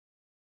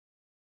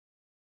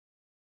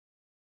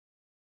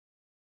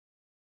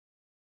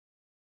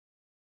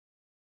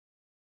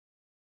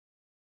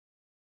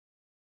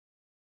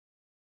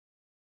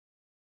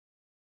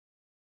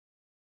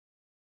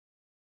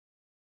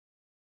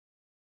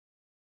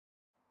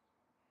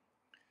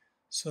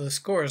So the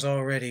score is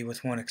all ready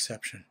with one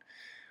exception.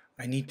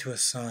 I need to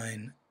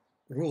assign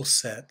rule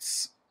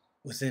sets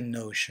within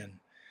Notion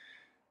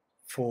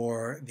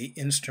for the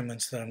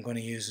instruments that I'm going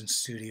to use in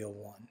Studio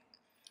One.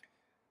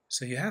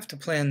 So you have to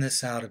plan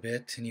this out a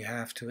bit, and you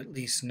have to at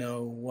least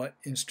know what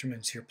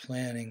instruments you're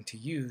planning to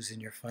use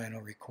in your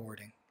final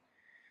recording.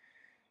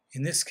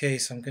 In this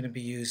case, I'm going to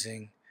be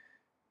using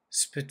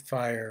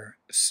Spitfire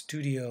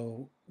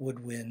Studio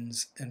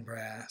Woodwinds and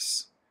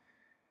Brass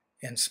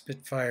and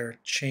Spitfire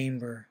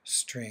Chamber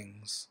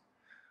Strings,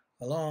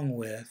 along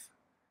with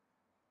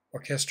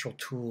Orchestral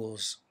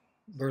Tools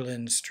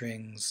Berlin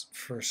Strings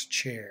First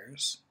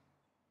Chairs.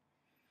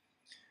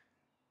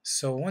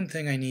 So one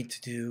thing I need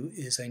to do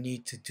is I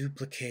need to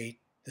duplicate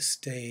the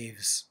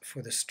staves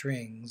for the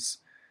strings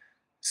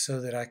so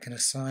that I can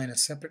assign a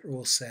separate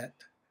rule set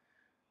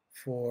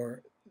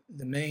for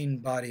the main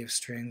body of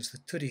strings, the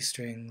tutti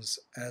strings,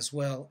 as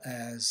well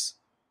as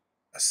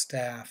a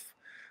staff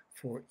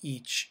for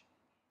each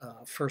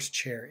first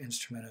chair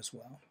instrument as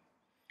well.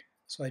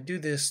 So I do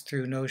this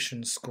through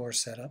Notion Score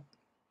Setup.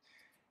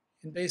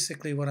 And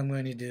basically what I'm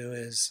going to do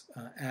is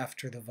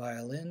after the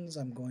violins,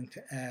 I'm going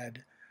to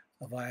add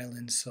a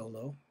violin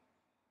solo.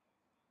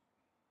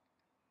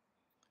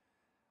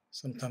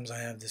 Sometimes I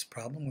have this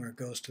problem where it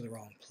goes to the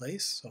wrong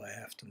place, so I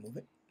have to move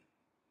it.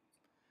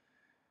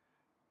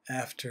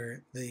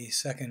 After the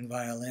second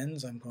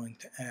violins, I'm going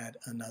to add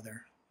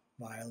another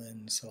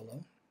violin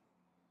solo.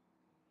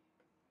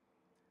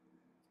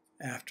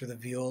 After the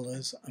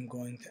violas, I'm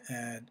going to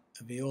add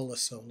a viola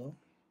solo.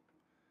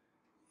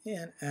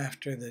 And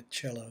after the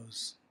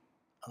cellos,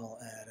 I'll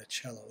add a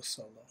cello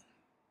solo.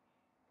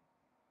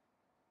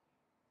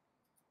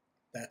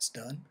 That's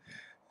done.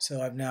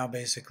 So I've now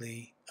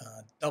basically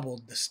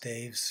doubled the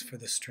staves for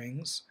the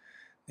strings.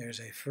 There's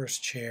a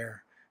first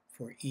chair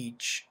for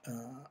each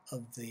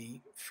of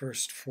the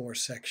first four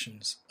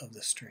sections of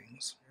the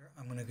strings.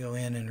 I'm going to go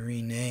in and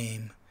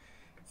rename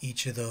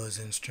each of those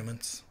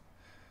instruments.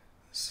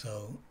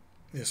 So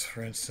this,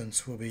 for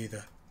instance, will be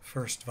the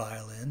first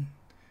violin.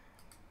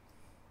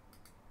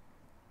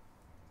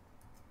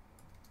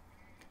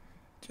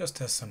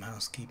 Just as some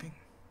housekeeping.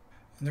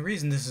 And the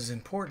reason this is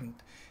important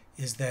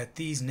is that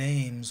these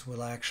names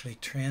will actually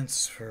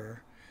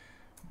transfer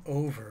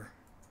over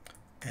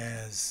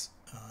as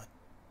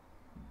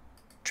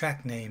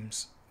track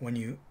names when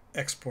you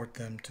export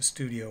them to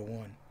Studio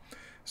One.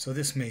 So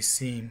this may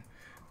seem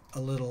a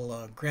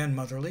little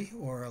grandmotherly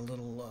or a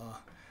little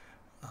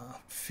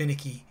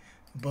finicky,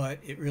 but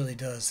it really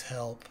does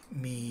help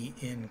me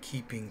in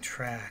keeping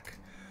track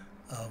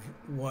of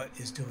what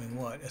is doing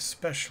what,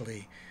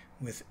 especially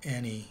with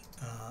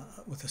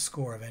with a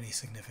score of any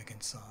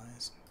significant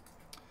size.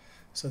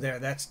 So there,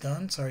 that's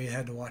done. Sorry you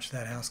had to watch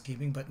that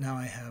housekeeping, but now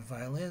I have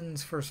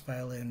violins, first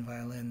violin,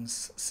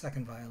 violins,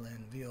 second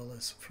violin,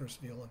 violas, first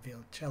viola,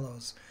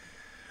 cellos,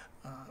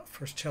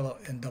 first cello,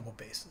 and double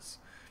basses.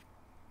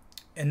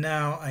 And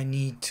now I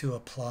need to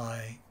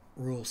apply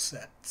rule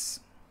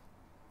sets.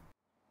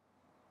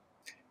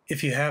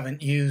 If you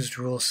haven't used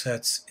rule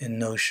sets in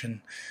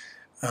Notion,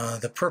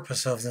 the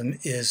purpose of them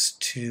is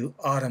to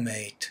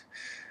automate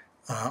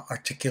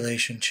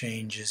articulation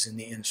changes in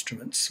the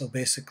instruments. So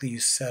basically you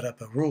set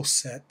up a rule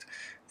set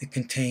that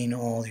contain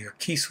all your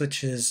key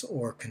switches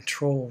or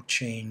control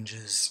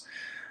changes,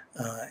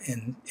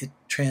 and it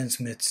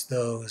transmits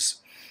those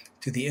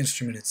to the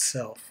instrument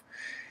itself.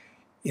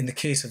 In the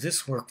case of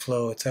this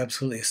workflow, it's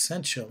absolutely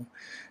essential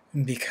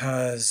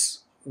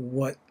because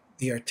what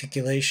the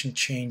articulation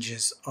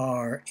changes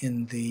are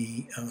in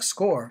the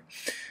score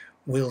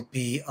will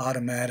be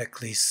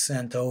automatically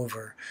sent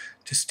over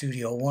to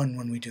Studio One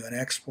when we do an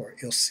export.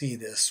 You'll see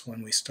this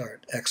when we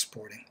start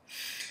exporting.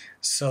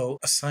 So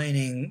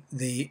assigning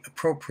the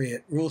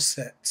appropriate rule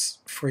sets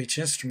for each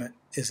instrument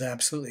is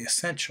absolutely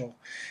essential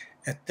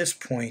at this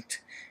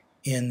point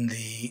in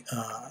the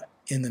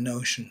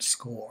Notion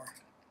score.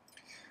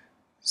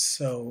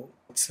 So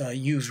it's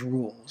use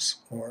rules,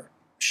 or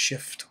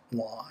Shift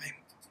Y.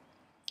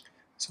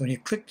 So when you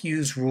click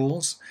Use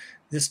Rules,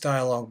 this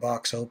dialog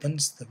box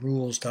opens, the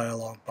Rules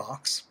dialog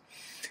box,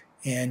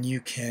 and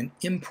you can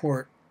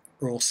import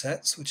rule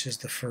sets, which is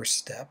the first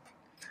step.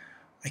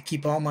 I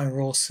keep all my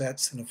rule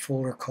sets in a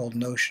folder called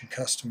Notion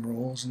Custom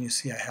Rules, and you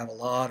see I have a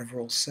lot of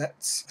rule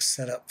sets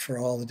set up for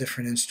all the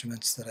different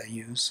instruments that I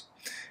use.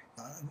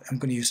 I'm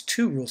going to use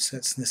two rule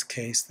sets in this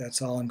case.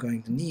 That's all I'm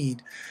going to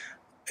need.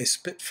 A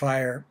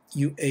Spitfire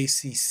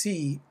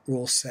UACC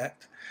rule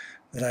set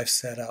that I've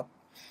set up,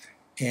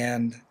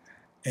 and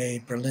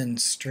a Berlin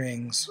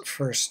Strings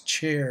First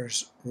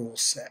Chairs rule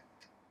set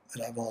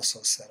that I've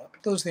also set up.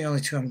 Those are the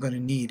only two I'm going to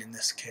need in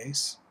this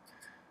case.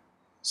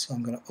 So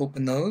I'm going to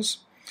open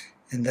those,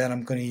 and then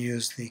I'm going to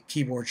use the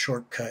keyboard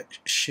shortcut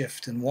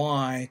Shift and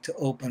Y to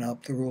open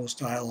up the Rules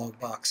dialog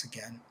box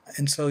again.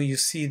 And so you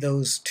see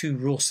those two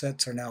rule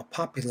sets are now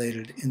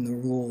populated in the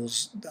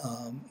Rules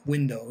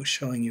window,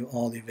 showing you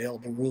all the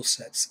available rule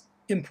sets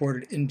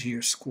imported into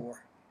your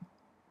score.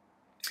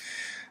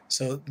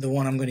 So the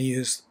one I'm going to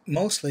use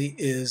mostly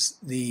is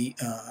the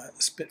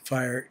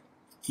Spitfire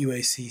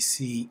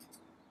UACC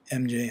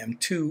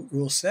MJM2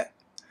 rule set.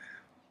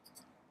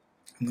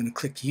 I'm going to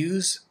click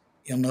Use.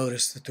 You'll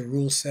notice that the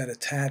rule set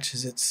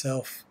attaches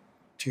itself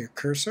to your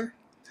cursor.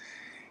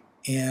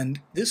 And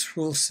this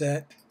rule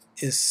set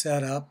is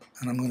set up,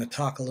 and I'm going to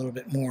talk a little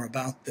bit more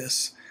about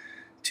this,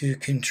 to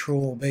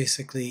control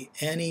basically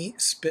any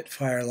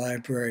Spitfire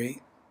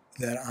library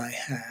that I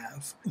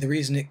have. The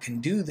reason it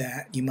can do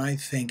that, you might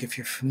think, if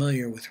you're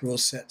familiar with rule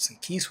sets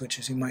and key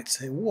switches, you might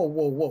say, whoa,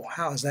 whoa, whoa,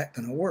 how is that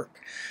going to work?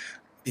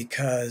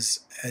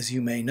 Because, as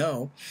you may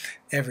know,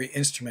 every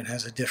instrument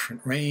has a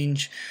different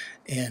range,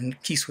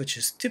 and key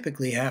switches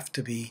typically have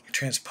to be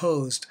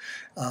transposed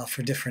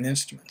for different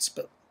instruments.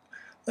 But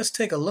let's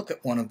take a look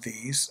at one of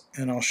these,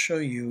 and I'll show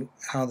you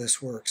how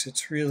this works.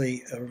 It's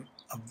really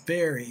a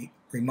very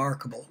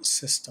remarkable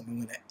system. I'm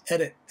going to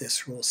edit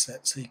this rule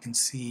set so you can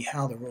see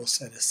how the rule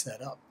set is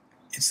set up.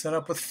 It's set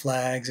up with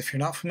flags. If you're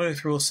not familiar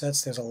with rule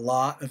sets, there's a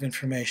lot of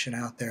information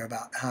out there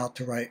about how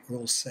to write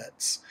rule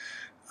sets.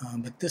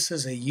 But this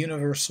is a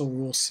universal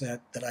rule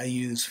set that I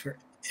use for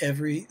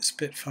every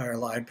Spitfire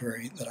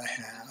library that I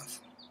have.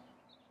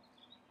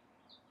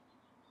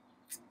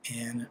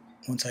 And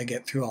once I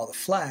get through all the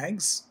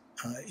flags,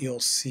 you'll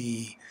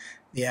see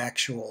the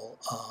actual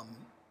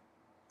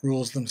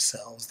rules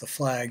themselves. The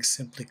flags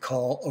simply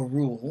call a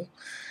rule,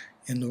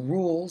 and the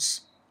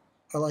rules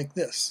are like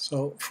this.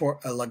 So for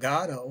a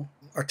legato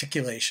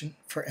articulation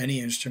for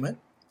any instrument,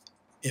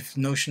 if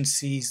Notion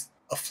sees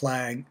a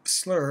flag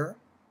slur,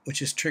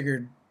 which is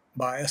triggered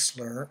by a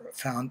slur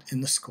found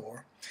in the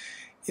score,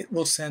 it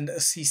will send a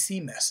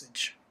CC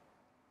message,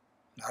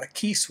 not a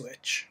key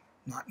switch,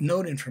 not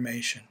note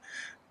information,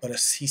 but a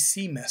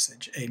CC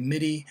message, a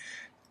MIDI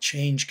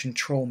change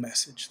control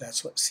message.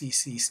 That's what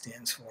CC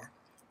stands for,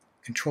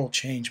 control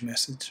change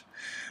message.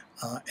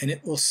 And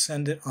it will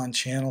send it on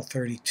channel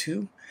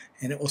 32,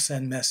 and it will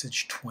send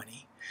message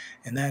 20.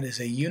 And that is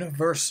a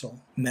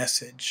universal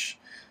message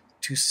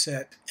to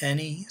set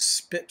any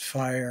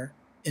Spitfire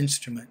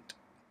instrument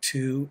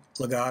to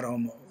legato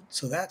mode.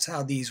 So that's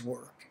how these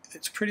work.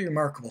 It's a pretty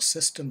remarkable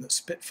system that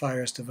Spitfire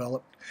has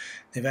developed.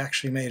 They've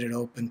actually made it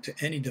open to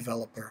any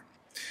developer.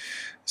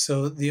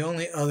 So the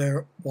only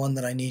other one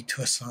that I need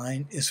to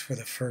assign is for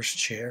the first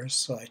chairs.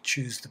 So I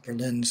choose the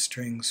Berlin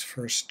Strings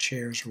first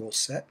chairs rule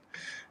set,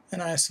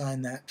 and I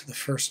assign that to the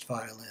first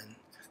violin,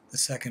 the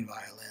second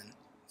violin,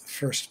 the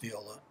first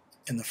viola,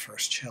 and the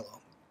first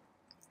cello.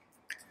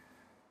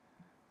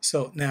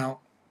 So now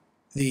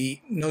the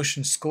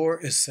Notion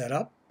score is set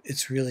up.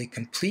 It's really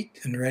complete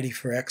and ready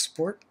for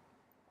export.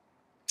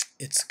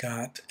 It's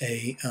got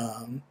a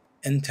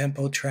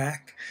end-tempo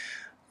track,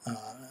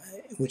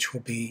 which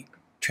will be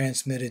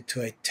transmitted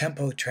to a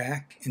tempo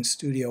track in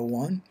Studio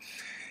One.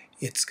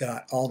 It's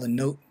got all the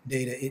note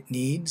data it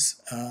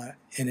needs,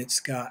 and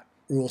it's got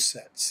rule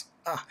sets.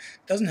 It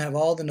doesn't have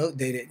all the note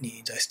data it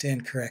needs. I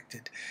stand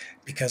corrected,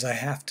 because I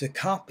have to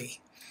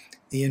copy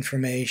the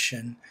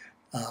information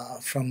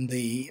from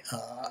the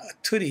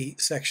tutti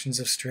sections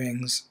of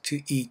strings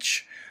to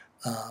each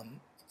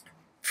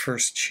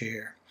first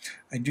chair.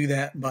 I do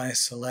that by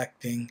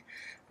selecting,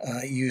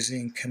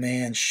 using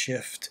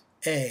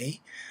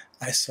Command-Shift-A,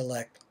 I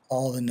select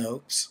all the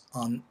notes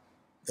on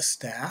the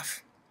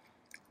staff,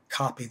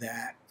 copy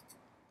that,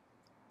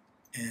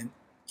 and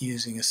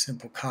using a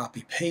simple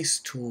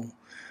copy-paste tool,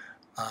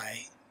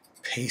 I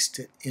paste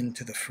it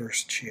into the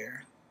first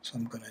chair. So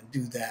I'm going to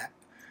do that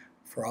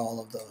for all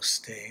of those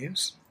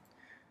staves.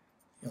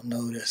 You'll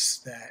notice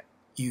that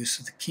use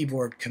of the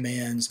keyboard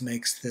commands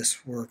makes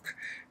this work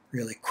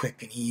really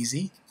quick and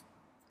easy.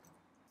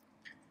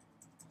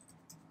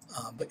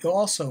 But you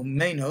also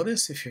may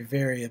notice, if you're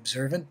very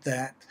observant,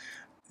 that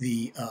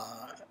the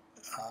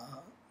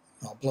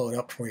I'll blow it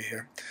up for you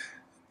here.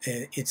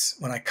 It's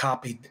when I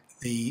copied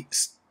the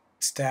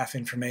staff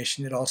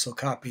information, it also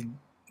copied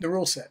the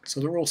rule set. So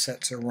the rule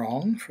sets are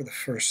wrong for the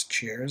first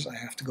chairs. I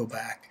have to go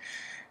back,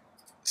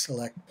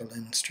 select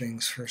Berlin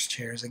Strings first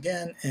chairs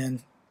again,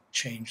 and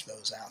change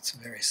those out. It's a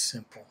very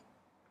simple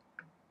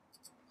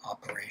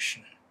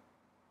operation.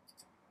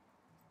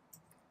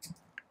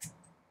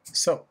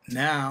 So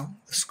now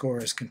the score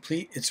is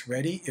complete. It's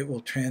ready. It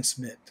will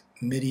transmit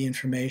MIDI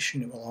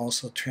information. It will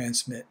also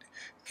transmit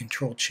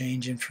control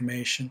change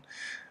information,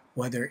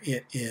 whether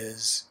it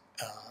is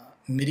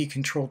MIDI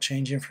control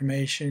change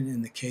information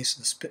in the case of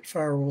the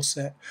Spitfire rule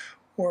set,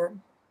 or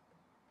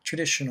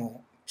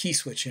traditional key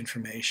switch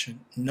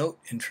information, note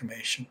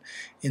information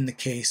in the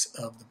case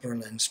of the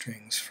Berlin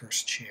Strings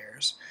first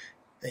chairs.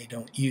 They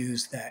don't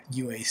use that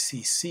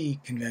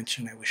UACC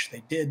convention. I wish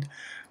they did,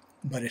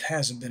 but it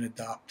hasn't been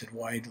adopted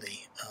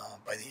widely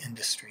by the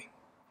industry.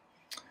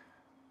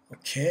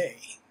 Okay.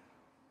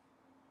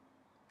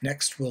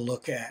 Next we'll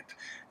look at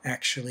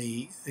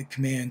actually the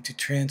command to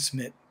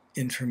transmit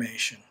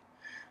information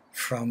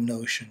from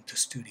Notion to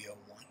Studio